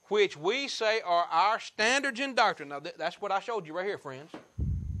 which we say are our standards in doctrine. Now, that's what I showed you right here, friends.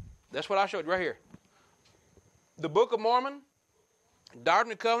 That's what I showed you right here. The Book of Mormon,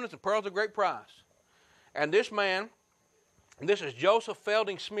 Doctrine and Covenants, and Pearls of Great Price. And this man, this is Joseph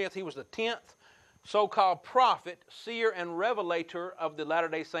Fielding Smith. He was the 10th so-called prophet, seer, and revelator of the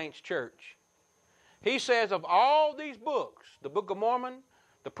Latter-day Saints Church. He says of all these books, the Book of Mormon,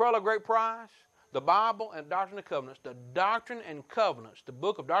 the Pearl of Great Price, the Bible, and Doctrine and Covenants, the Doctrine and Covenants, the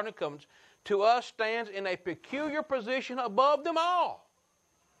Book of Doctrine and Covenants, to us stands in a peculiar position above them all.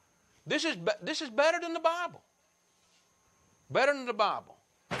 This is better than the Bible. Better than the Bible.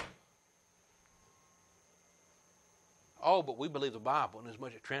 Oh, but we believe the Bible, and as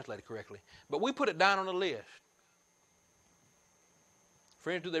much as it's translated correctly. But we put it down on the list.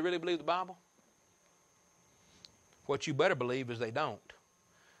 Friends, do they really believe the Bible? What you better believe is they don't.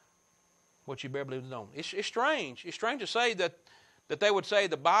 What you better believe they don't. It's strange. It's strange to say that they would say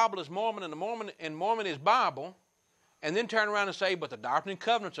the Bible is Mormon and Mormon is Bible, and then turn around and say, but the Doctrine and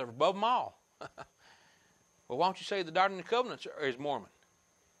Covenants are above them all. Well, why don't you say the Doctrine and Covenants is Mormon?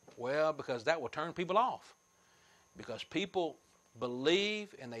 Well, because that will turn people off. Because people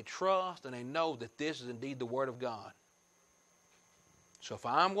believe and they trust and they know that this is indeed the Word of God. So if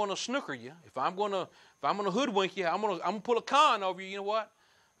I'm going to snooker you, if I'm going to hoodwink you, I'm going to pull a con over you, you know what?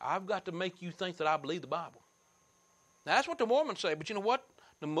 I've got to make you think that I believe the Bible. Now, that's what the Mormons say, but you know what?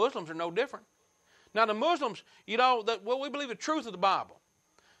 The Muslims are no different. Now, the Muslims, we believe the truth of the Bible.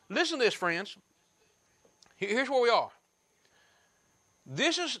 Listen to this, friends. Here's where we are.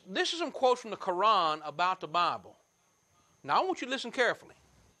 This is some quotes from the Quran about the Bible. Now, I want you to listen carefully,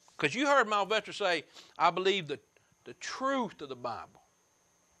 because you heard Malvester say, I believe the truth of the Bible.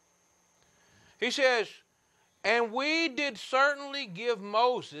 He says, and we did certainly give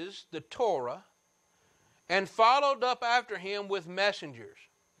Moses the Torah and followed up after him with messengers.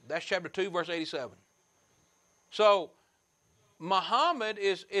 That's chapter 2, verse 87. So, Muhammad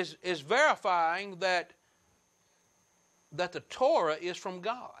is verifying that the Torah is from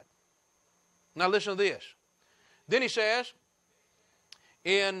God. Now listen to this. Then he says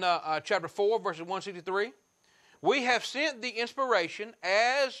in chapter 4, verses 163, we have sent the inspiration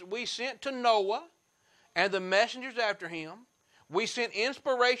as we sent to Noah and the messengers after him. We sent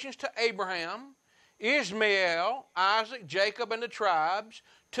inspirations to Abraham, Ishmael, Isaac, Jacob, and the tribes,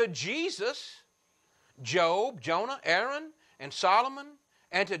 to Jesus, Job, Jonah, Aaron, and Solomon,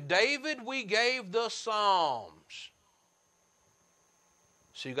 and to David we gave the Psalms.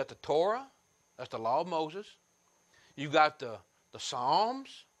 So you got the Torah, that's the law of Moses. You've got the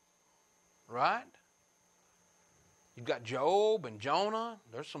Psalms, right? You've got Job and Jonah.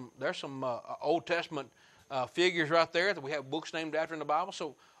 There's some Old Testament figures right there that we have books named after in the Bible.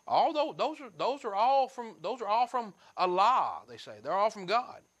 So all those are all from Allah. They say they're all from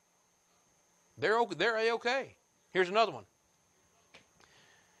God. They're A-okay. Here's another one.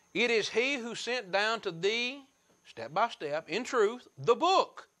 It is He who sent down to thee, step by step, in truth, the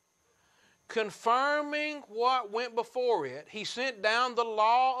book, confirming what went before it. He sent down the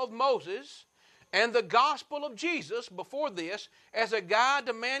law of Moses and the gospel of Jesus before this as a guide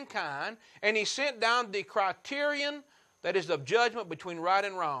to mankind, and He sent down the criterion that is of judgment between right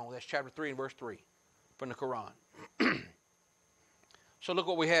and wrong. That's chapter 3 and verse 3 from the Quran. So look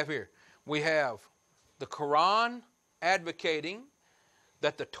what we have here. We have the Quran advocating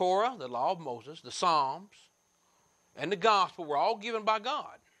that the Torah, the law of Moses, the Psalms, and the gospel were all given by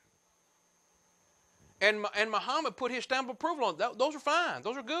God. And Muhammad put his stamp of approval on it. Those are fine.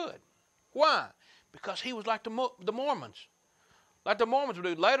 Those are good. Why? Because he was like the Mormons. Like the Mormons would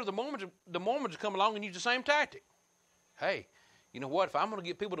do. Later, the Mormons come along and use the same tactic. Hey, you know what? If I'm going to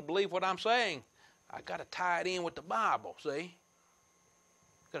get people to believe what I'm saying, I got to tie it in with the Bible, see?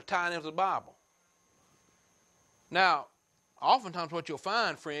 Got to tie it in with the Bible. Now, oftentimes what you'll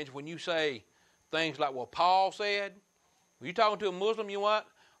find, friends, when you say things like, well, Paul said, when you're talking to a Muslim, you know what?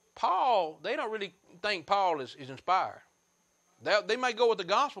 Paul, they don't really think Paul is inspired. They may go with the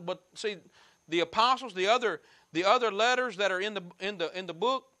gospel, but see, the apostles, the other letters that are in the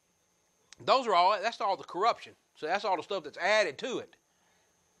book, that's all the corruption. So that's all the stuff that's added to it.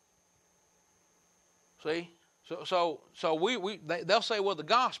 See? So they'll say, well, the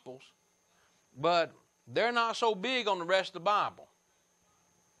Gospels, but they're not so big on the rest of the Bible.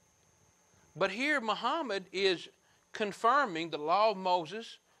 But here Muhammad is confirming the law of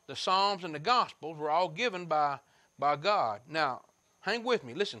Moses, the Psalms, and the Gospels were all given by God. Now, hang with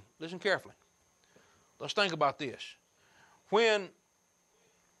me. Listen carefully. Let's think about this. When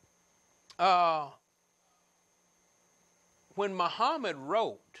Muhammad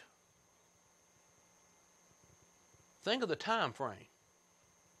wrote, think of the time frame.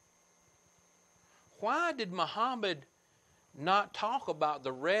 Why did Muhammad not talk about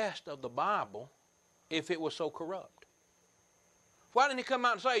the rest of the Bible if it was so corrupt? Why didn't he come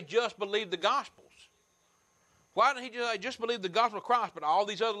out and say, just believe the Gospels? Why didn't he just say, just believe the Gospel of Christ, but all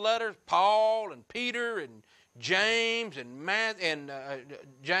these other letters, Paul and Peter and James and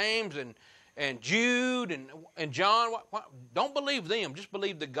James and Jude and John, don't believe them, just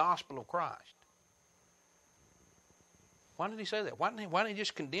believe the Gospel of Christ? Why did he say that? Why didn't he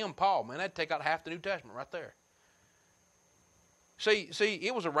just condemn Paul? Man, that'd take out half the New Testament right there. See,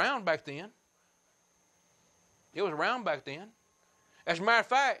 it was around back then. It was around back then. As a matter of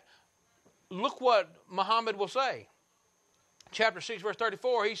fact, look what Muhammad will say. Chapter 6, verse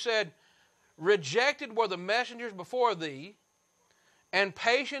 34, he said, rejected were the messengers before thee, and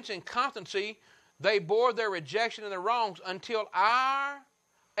patience and constancy, they bore their rejection and their wrongs until our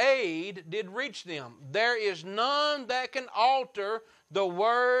aid did reach them. There is none that can alter the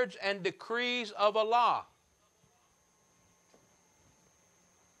words and decrees of Allah.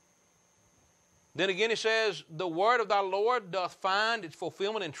 Then again it says, the word of thy Lord doth find its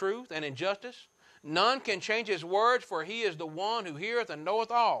fulfillment in truth and in justice. None can change his words, for he is the one who heareth and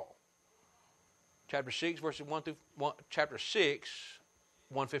knoweth all. Chapter 6, verses 1 through 1, chapter 6,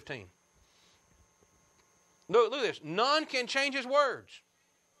 1:15. Look at this. None can change his words.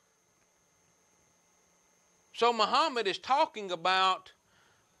 So Muhammad is talking about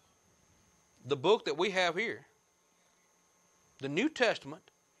the book that we have here, the New Testament,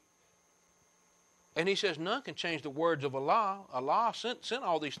 and he says none can change the words of Allah. Allah sent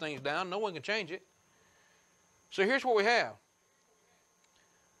all these things down. No one can change it. So here's what we have.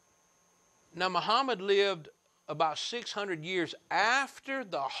 Now Muhammad lived about 600 years after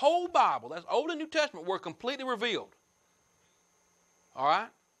the whole Bible, that's Old and New Testament, were completely revealed. All right?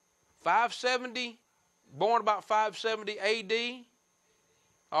 570, born about 570 AD.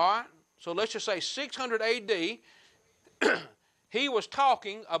 All right? So let's just say 600 AD, he was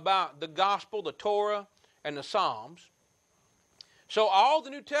talking about the gospel, the Torah, and the Psalms. So all the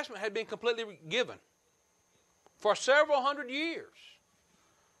New Testament had been completely given for several hundred years.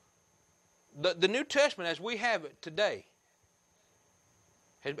 The New Testament as we have it today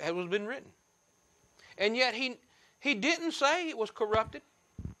has been written. And yet he didn't say it was corrupted.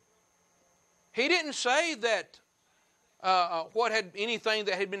 He didn't say that anything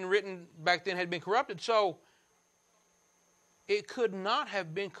that had been written back then had been corrupted. So it could not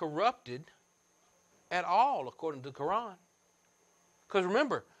have been corrupted at all according to the Quran. Because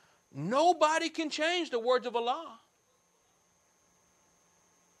remember, nobody can change the words of Allah.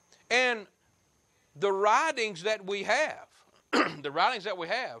 And the writings that we have,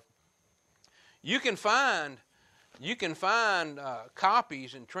 you can find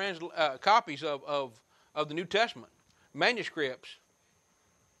copies and copies of the New Testament manuscripts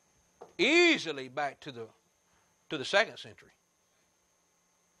easily back to the 2nd century.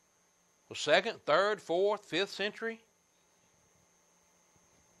 The 2nd, 3rd, 4th, 5th century.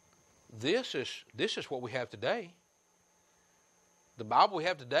 This is what we have today. The Bible we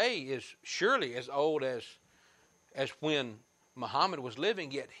have today is surely as old as when Muhammad was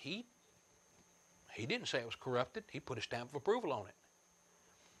living, yet he didn't say it was corrupted. He put a stamp of approval on it.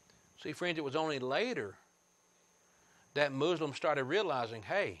 See, friends, it was only later that Muslims started realizing,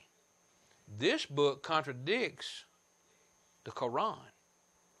 hey, this book contradicts the Quran.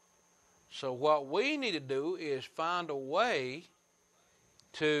 So what we need to do is find a way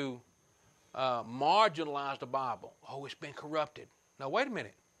to marginalize the Bible. Oh, it's been corrupted. Now, wait a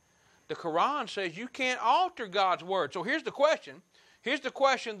minute. The Quran says you can't alter God's word. So here's the question. Here's the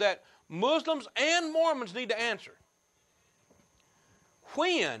question that Muslims and Mormons need to answer.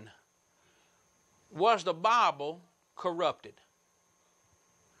 When was the Bible corrupted?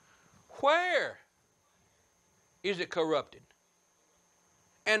 Where is it corrupted?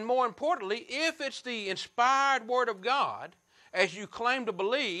 And more importantly, if it's the inspired Word of God, as you claim to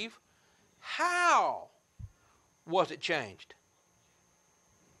believe, how was it changed?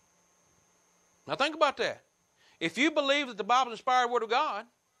 Now think about that. If you believe that the Bible is the inspired Word of God,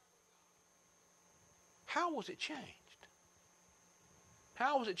 how was it changed?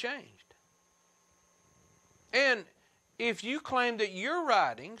 How was it changed? And if you claim that your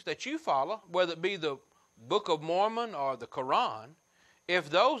writings that you follow, whether it be the Book of Mormon or the Quran, if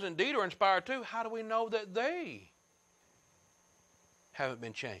those indeed are inspired too, how do we know that they haven't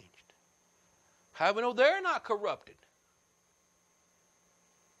been changed? How do we know they're not corrupted?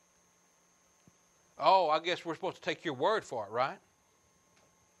 Oh, I guess we're supposed to take your word for it, right?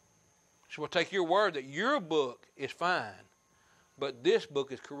 So we'll take your word that your book is fine, but this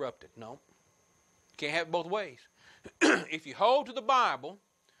book is corrupted. No. Can't have it both ways. If you hold to the Bible,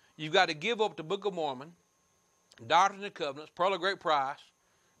 you've got to give up the Book of Mormon, Doctrine and Covenants, Pearl of Great Price,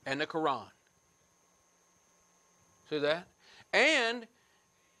 and the Quran. See that? And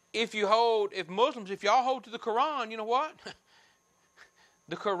if Muslims, if y'all hold to the Quran, you know what?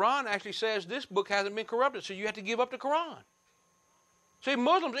 The Quran actually says this book hasn't been corrupted, so you have to give up the Quran. See,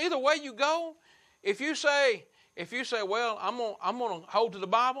 Muslims, either way you go, if you say, well, I'm going to hold to the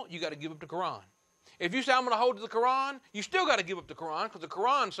Bible, you got to give up the Quran. If you say I'm going to hold to the Quran, you still got to give up the Quran because the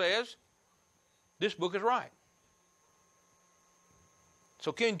Quran says this book is right.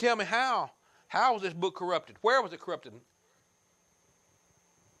 So can you tell me how was this book corrupted? Where was it corrupted?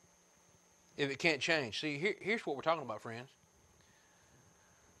 If it can't change. See, here's what we're talking about, friends.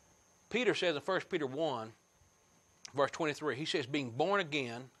 Peter says in 1 Peter 1, verse 23, he says, being born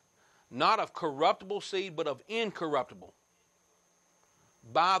again, not of corruptible seed, but of incorruptible,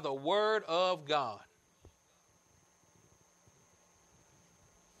 by the word of God.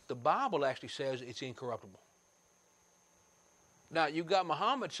 The Bible actually says it's incorruptible. Now, you've got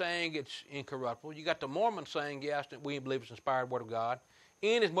Muhammad saying it's incorruptible. You got the Mormons saying, yes, that we believe it's inspired word of God.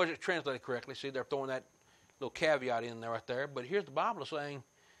 In as much as it's translated correctly. See, they're throwing that little caveat in there right there. But here's the Bible saying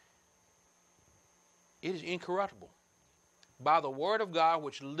it is incorruptible. By the word of God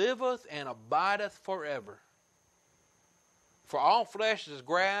which liveth and abideth forever. For all flesh is as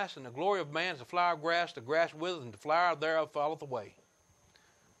grass, and the glory of man is the flower of grass. The grass withereth, and the flower thereof falleth away.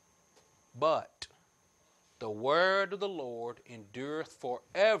 But the word of the Lord endureth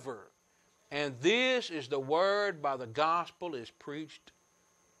forever. And this is the word by the gospel is preached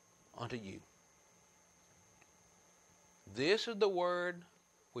unto you. This is the word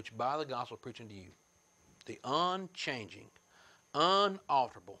which by the gospel is preached unto you. The unchanging,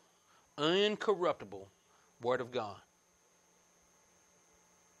 unalterable, incorruptible word of God.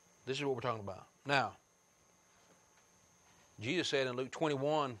 This is what we're talking about. Now, Jesus said in Luke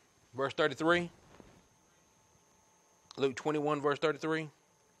 21, verse 33, Luke 21, verse 33,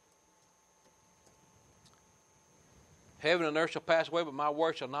 heaven and earth shall pass away, but my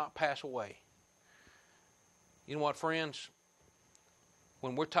word shall not pass away. You know what, friends?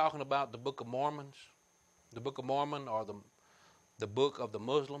 When we're talking about the Book of Mormon, or the book of the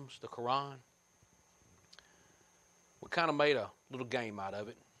Muslims, the Quran, we kind of made a little game out of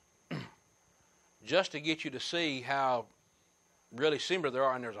it just to get you to see how really similar they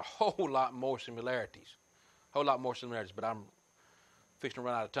are, and there's a whole lot more similarities. But I'm fixing to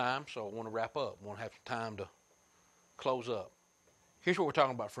run out of time, so I want to wrap up. I want to have some time to close up. Here's what we're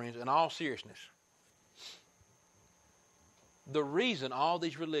talking about, friends, in all seriousness. the reason all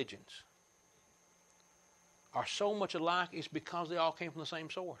these religions are so much alike is because they all came from the same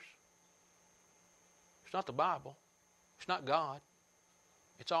source. It's not the Bible. It's not God.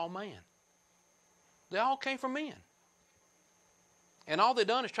 It's all man. They all came from men. And all they've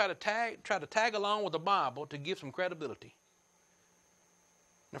done is try to tag along with the Bible to give some credibility.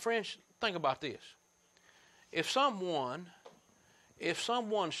 Now, friends, think about this. If someone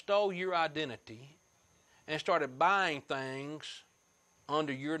stole your identity and started buying things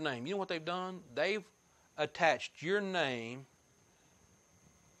under your name, you know what they've done? They've attached your name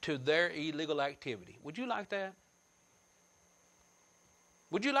to their illegal activity. Would you like that?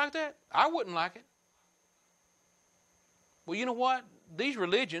 Would you like that? I wouldn't like it. Well, you know what? These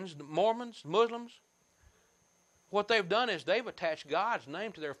religions, the Mormons, Muslims, what they've done is they've attached God's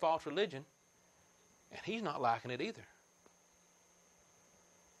name to their false religion, and He's not liking it either.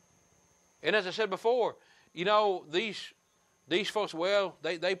 And as I said before, you know, these folks, well,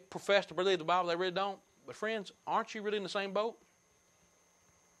 they profess to believe the Bible, they really don't. But friends, aren't you really in the same boat?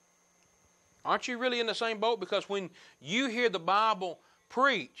 Aren't you really in the same boat? Because when you hear the Bible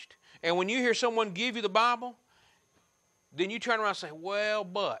preached, and when you hear someone give you the Bible, then you turn around and say, well,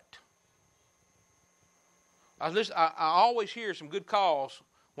 but. I always hear some good calls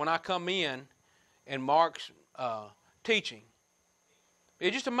when I come in and Mark's teaching.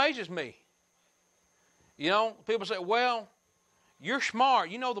 It just amazes me. You know, people say, well, you're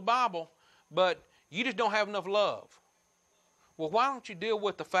smart, you know the Bible, but you just don't have enough love. Well, why don't you deal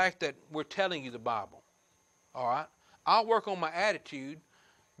with the fact that we're telling you the Bible? All right? I'll work on my attitude,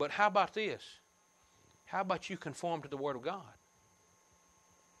 but how about this? How about you conform to the Word of God?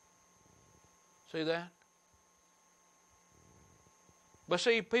 See that? But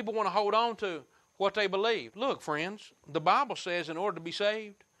see, people want to hold on to what they believe. Look, friends, the Bible says in order to be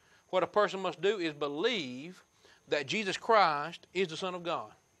saved, what a person must do is believe that Jesus Christ is the Son of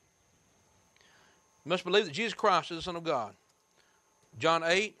God. You must believe that Jesus Christ is the Son of God. John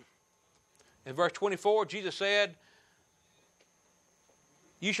 8, in verse 24, Jesus said,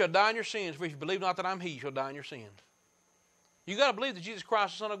 you shall die in your sins, for if you believe not that I'm He, you shall die in your sins. You've got to believe that Jesus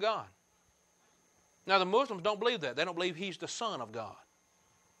Christ is the Son of God. Now, the Muslims don't believe that. They don't believe He's the Son of God.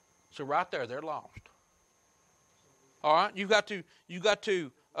 So right there, they're lost. All right? You've got to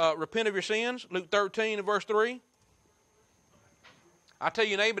repent of your sins. Luke 13 and verse 3. I tell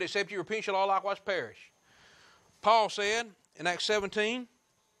you, neighbor, except you repent, shall all likewise perish. Paul said in Acts 17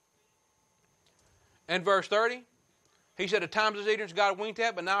 and verse 30, he said, at times of ignorance God winked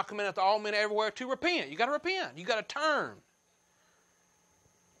at, but now commandeth all men everywhere to repent. You got to repent. You got to turn.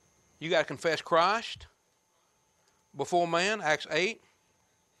 You got to confess Christ before man. Acts 8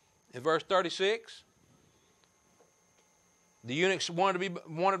 in verse 36. The eunuchs wanted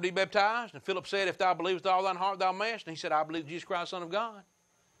to be baptized, and Philip said, if thou believest with all thine heart, thou mayest. And he said, I believe Jesus Christ, Son of God.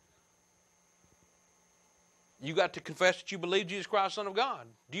 You got to confess that you believe Jesus Christ, Son of God.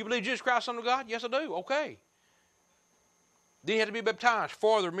 Do you believe Jesus Christ, Son of God? Yes, I do. Okay. Then you have to be baptized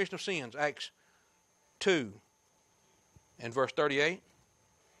for the remission of sins. Acts 2 and verse 38.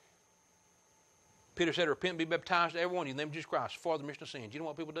 Peter said, repent and be baptized, every one of you, in the name of Jesus Christ, for the remission of sins. You know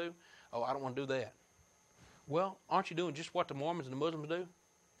what people do? Oh, I don't want to do that. Well, aren't you doing just what the Mormons and the Muslims do?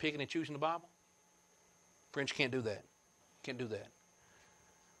 Picking and choosing the Bible? Friends, you can't do that. Can't do that.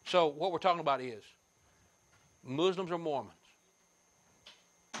 So what we're talking about is Muslims or Mormons.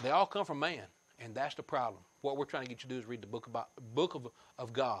 They all come from man, and that's the problem. What we're trying to get you to do is read the book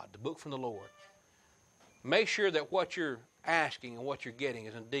of God, the book from the Lord. Make sure that what you're asking and what you're getting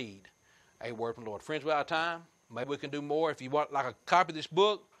is indeed a word from the Lord. Friends, we're out of time. Maybe we can do more. If you want like a copy of this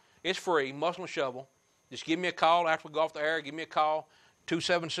book, it's free, Muscle and Shovel. Just give me a call after we go off the air. Give me a call,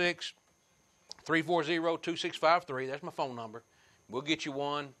 276-340-2653. That's my phone number. We'll get you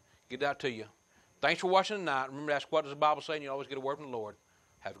one, get it out to you. Thanks for watching tonight. Remember to ask, what does the Bible say? And you always get a word from the Lord.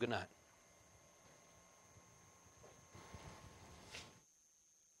 Have a good night.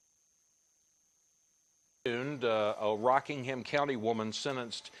 A Rockingham County woman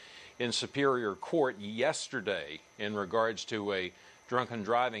sentenced in Superior Court yesterday in regards to a drunken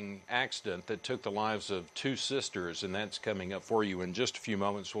driving accident that took the lives of two sisters, and that's coming up for you in just a few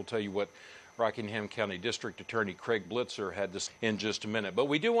moments. We'll tell you what Rockingham County District Attorney Craig Blitzer had to say in just a minute. But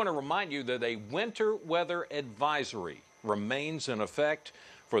we do want to remind you that a winter weather advisory remains in effect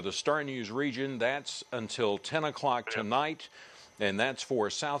for the Star News region. That's until 10 o'clock tonight, and that's for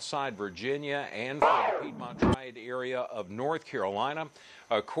Southside Virginia and for the Piedmont Triad area of North Carolina.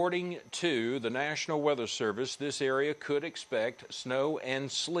 According to the National Weather Service, this area could expect snow and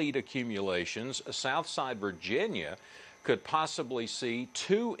sleet accumulations. Southside Virginia could possibly see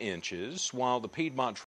 2 inches, while the Piedmont